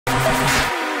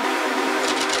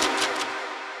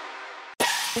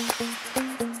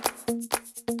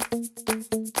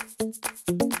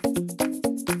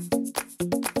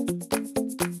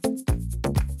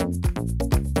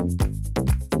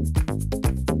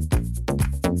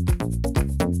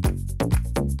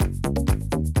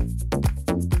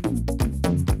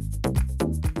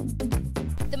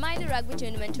Rugby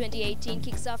Tournament 2018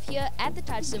 kicks off here at the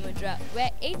Taj Sumatra, where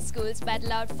 8 schools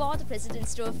battle out for the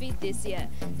President's Trophy this year.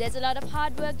 There's a lot of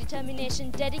hard work,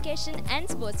 determination, dedication and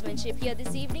sportsmanship here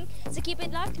this evening, so keep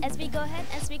it locked as we go ahead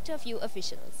and speak to a few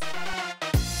officials.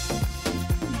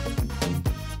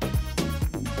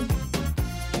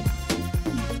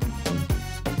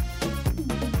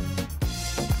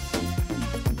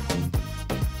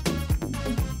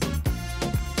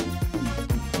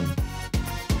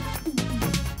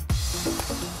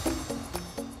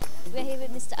 We're here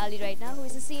with Mr. Ali right now, who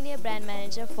is a senior brand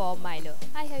manager for Milo.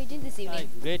 Hi, how are you doing this evening? Hi,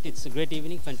 great. It's a great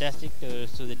evening, fantastic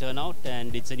so the turnout,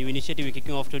 and it's a new initiative we're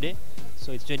kicking off today.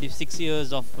 So it's 26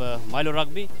 years of Milo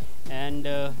Rugby, and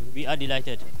we are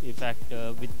delighted, in fact,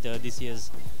 with this year's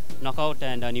knockout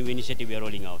and a new initiative we are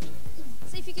rolling out.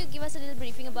 So if you could give us a little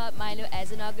briefing about Milo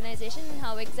as an organization and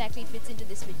how exactly it fits into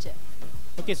this picture.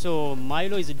 Okay, so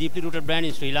Milo is a deeply rooted brand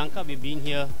in Sri Lanka. We've been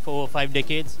here for over 5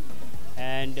 decades,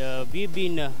 and we've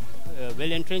been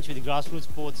well entrenched with grassroots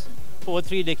sports for over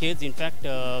 3 decades. In fact,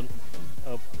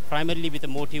 primarily with the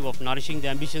motive of nourishing the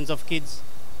ambitions of kids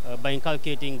by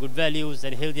inculcating good values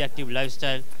and healthy active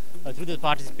lifestyle through the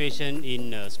participation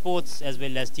in sports as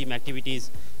well as team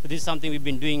activities. So this is something we've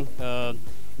been doing in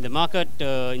the market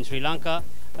in Sri Lanka,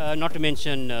 not to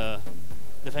mention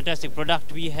the fantastic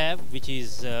product we have, which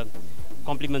is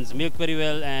complements milk very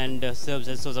well and serves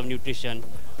as a source of nutrition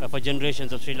for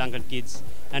generations of Sri Lankan kids,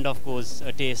 and of course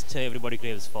a taste everybody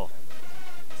craves for.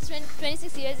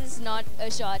 26 years is not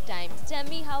a short time. Tell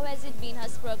me, how has it been,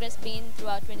 how's progress been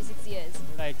throughout 26 years?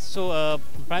 Right, so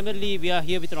primarily we are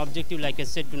here with an objective, like I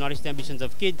said, to nourish the ambitions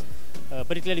of kids.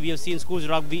 Particularly we have seen schools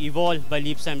rugby evolve by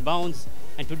leaps and bounds,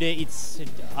 and today it's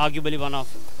arguably one of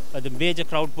the major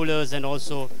crowd pullers and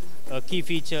also a key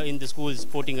feature in the school's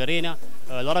sporting arena.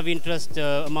 A lot of interest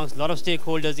amongst a lot of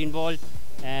stakeholders involved,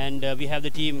 and we have the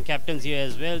team captains here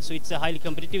as well, so it's a highly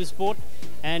competitive sport.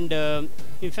 And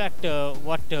in fact,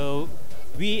 what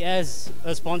we as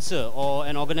a sponsor or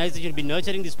an organization be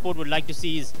nurturing this sport would like to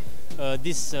see is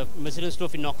this President's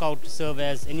Trophy knockout serve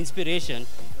as an inspiration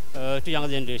to younger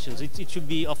generations. It should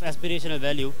be of aspirational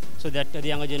value, so that the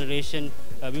younger generation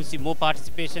will see more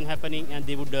participation happening, and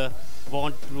they would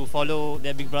want to follow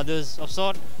their big brothers of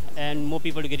sort, and more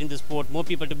people to get into the sport, more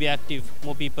people to be active,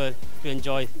 more people to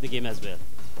enjoy the game as well.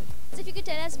 So if you could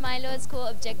tell us Milo's core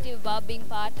objective about being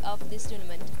part of this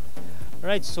tournament.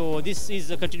 Right, so this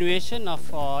is a continuation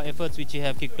of our efforts which we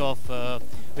have kicked off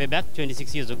way back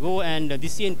 26 years ago, and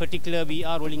this year in particular we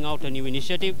are rolling out a new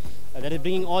initiative that is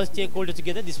bringing all stakeholders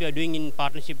together. This we are doing in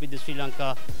partnership with the Sri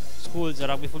Lanka Schools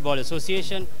Rugby Football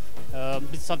Association.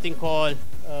 It's something called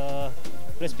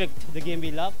Respect the Game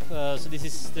We Love. So this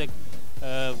is the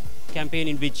campaign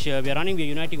in which we are running. We are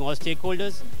uniting all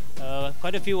stakeholders.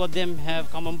 Quite a few of them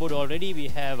have come on board already. We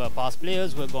have past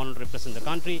players who have gone to represent the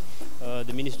country,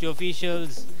 the ministry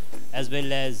officials, as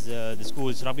well as the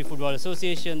school's Rugby Football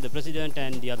Association, the president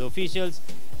and the other officials,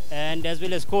 and as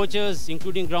well as coaches,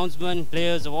 including groundsmen,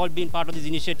 players, have all been part of this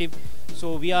initiative.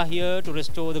 So we are here to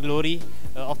restore the glory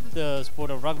of the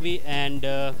sport of rugby and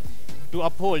to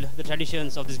uphold the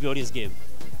traditions of this glorious game.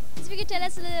 So if you could tell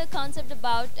us a little concept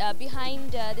about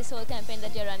behind this whole campaign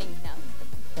that you're running now.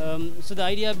 So the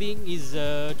idea being is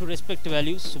to respect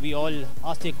values. So we all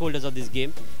are stakeholders of this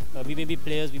game. We may be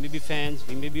players, we may be fans,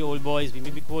 we may be old boys, we may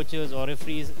be coaches or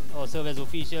referees or serve as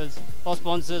officials or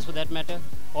sponsors for that matter.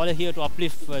 All are here to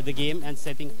uplift the game, and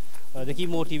setting the key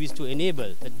motive is to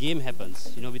enable that game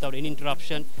happens, without any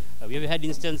interruption. We have had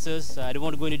instances, I don't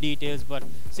want to go into details, but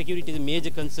security is a major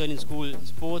concern in school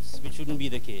sports, which shouldn't be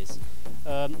the case.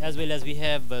 As well as we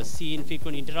have seen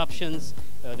frequent interruptions.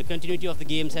 The continuity of the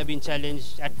games have been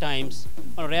challenged at times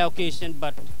on a rare occasion,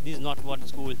 but this is not what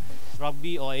school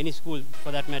rugby or any school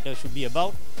for that matter should be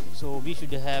about. So we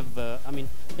should have,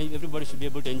 everybody should be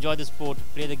able to enjoy the sport,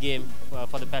 play the game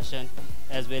for the passion,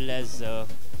 as well as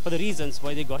for the reasons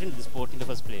why they got into the sport in the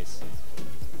first place.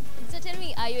 So tell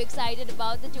me, are you excited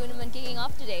about the tournament kicking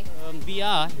off today? We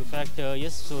are, in fact,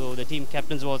 yes. So the team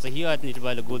captains were also here. I think a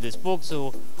while ago they spoke.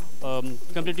 So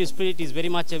competitive spirit is very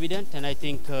much evident, and I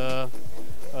think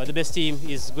the best team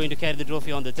is going to carry the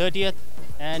trophy on the 30th.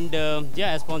 And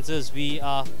as sponsors, we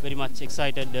are very much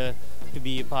excited to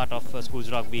be a part of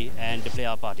schools rugby and to play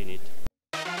our part in it.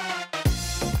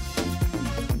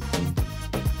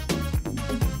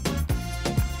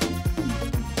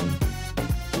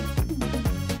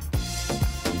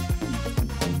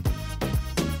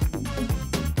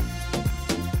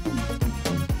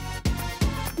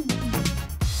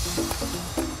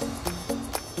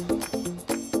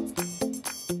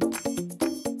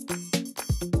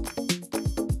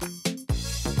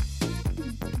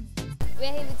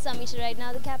 We're here with Samisha right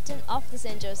now, the captain of the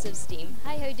St. Joseph's team.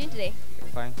 Hi, how are you doing today?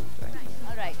 Fine, thanks.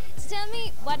 Alright, so tell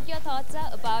me what your thoughts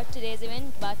are about today's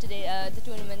event, about today, the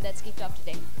tournament that's kicked off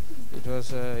today. It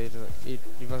was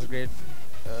great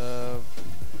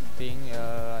thing.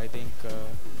 I think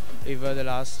we were the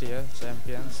last year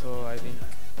champions, so I think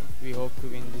we hope to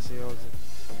win this year also.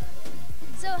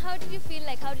 So how did you feel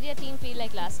like, how did your team feel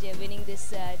like last year winning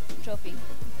this trophy?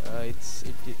 It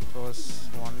was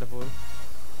wonderful.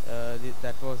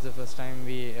 That was the first time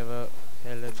we ever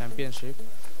held a championship,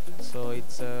 so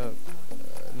it's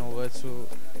no words to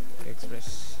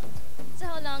express. So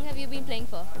how long have you been playing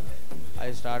for?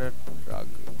 I started to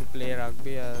play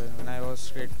rugby when I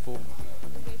was grade 4.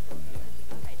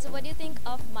 Alright, so what do you think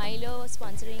of Milo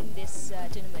sponsoring this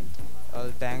tournament?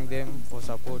 I'll thank them for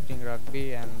supporting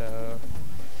rugby and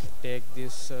take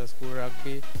this school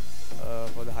rugby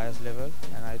for the highest level,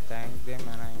 and I thank them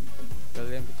and I tell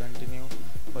them to continue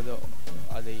for the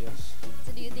other years.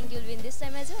 So do you think you'll win this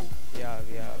time as well? Yeah,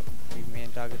 our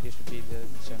main target is to be the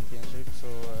championship, so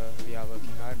we are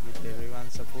working hard with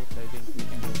everyone's support. I think we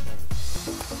can go forward.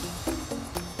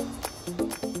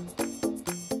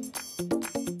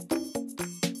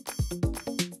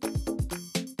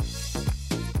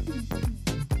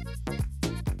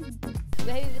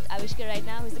 We're here with Avishka right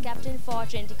now, who's the captain for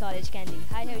Trinity College Kandy.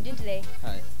 Hi, how are you doing today?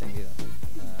 Hi, thank you.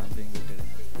 I'm doing good today.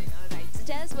 Alright, so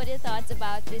tell us what your thoughts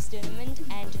about this tournament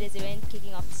and today's event,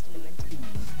 kicking off this tournament.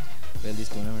 Well, this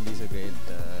tournament is a great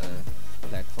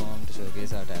platform to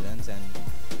showcase our talents and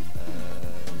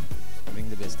bring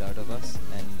the best out of us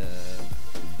and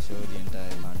show the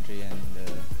entire country and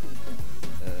the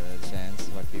chance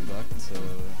what we've got. So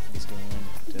this tournament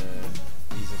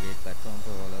is a great platform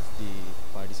for all of the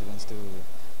participants to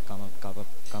come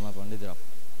up on the drop.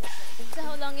 So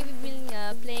how long have you been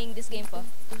playing this game for?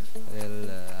 Well,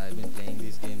 I've been playing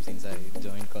this game since I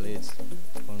joined college,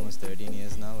 almost 13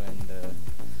 years now, and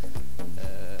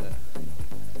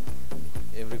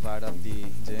every part of the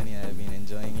journey I have been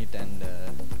enjoying it, and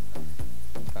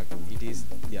it is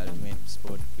the ultimate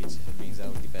sport which brings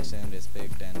out the passion,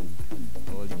 respect and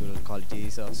all the good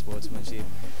qualities of sportsmanship,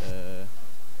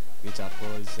 which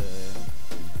upholds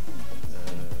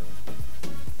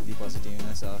the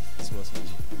positiveness of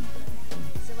sportsmanship.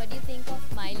 So what do you think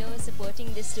of Milo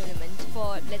supporting this tournament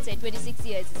for, let's say, 26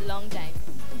 years? It's a long time.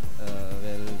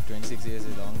 Well, 26 years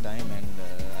is a long time, and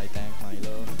I thank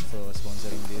Milo for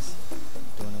sponsoring this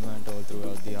tournament all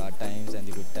throughout the hard times and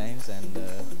the good times, and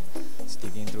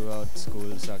sticking throughout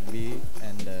schools rugby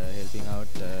and helping out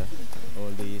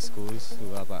all the schools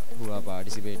who are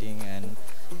participating and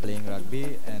playing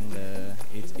rugby, and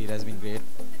it has been great,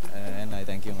 and I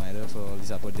thank you, Milo, for all the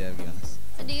support they have given us.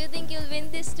 So do you think you'll win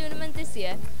this tournament this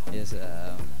year? Yes,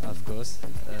 of course.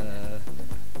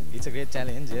 It's a great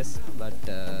challenge, yes, but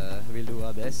we'll do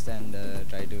our best and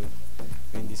try to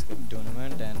win this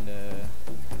tournament and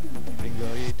bring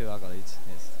glory to our college.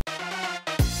 Yes.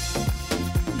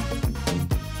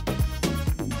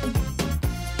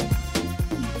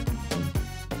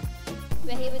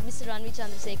 We're here with Mr. Ranvi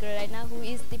Chandrasekhar right now, who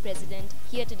is the president,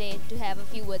 here today to have a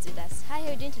few words with us. Hi, how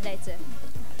are you doing today, sir?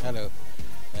 Hello.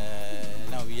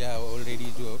 Now we are all ready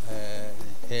to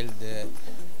held the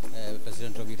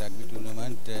President Trophy Rugby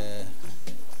Tournament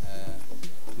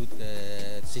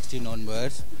 16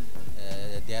 onwards.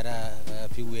 There are a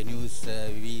few venues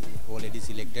we already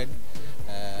selected.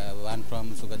 One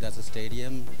from Sugadasa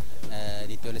Stadium,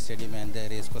 Ritual Stadium and the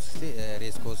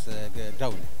racecourse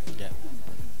ground. Yeah.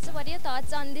 So what are your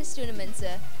thoughts on this tournament,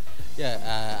 sir?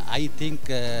 Yeah, I think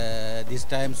this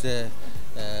time's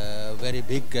very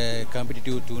big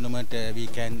competitive tournament we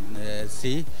can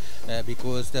see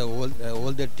because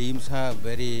all the teams are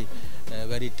very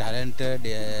talented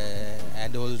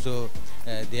and also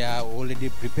they are already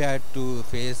prepared to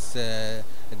face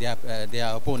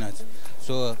their opponents.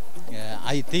 So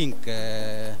I think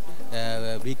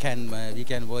we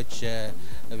can watch a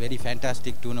very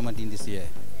fantastic tournament in this year.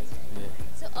 Yeah.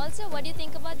 So also, what do you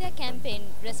think about their campaign,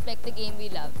 Respect the Game We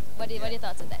Love? What are your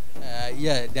thoughts on that?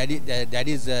 Yeah, that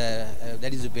is a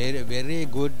very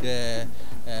good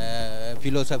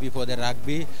philosophy for the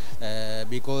rugby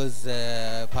because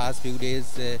past few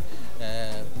days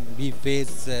we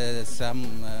face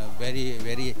some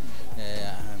very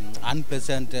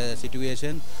unpleasant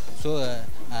situation. So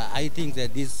I think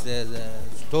that this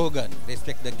slogan,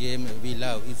 "Respect the Game We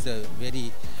Love," is a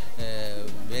very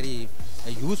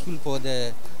useful for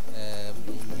the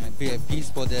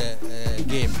piece for the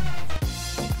game.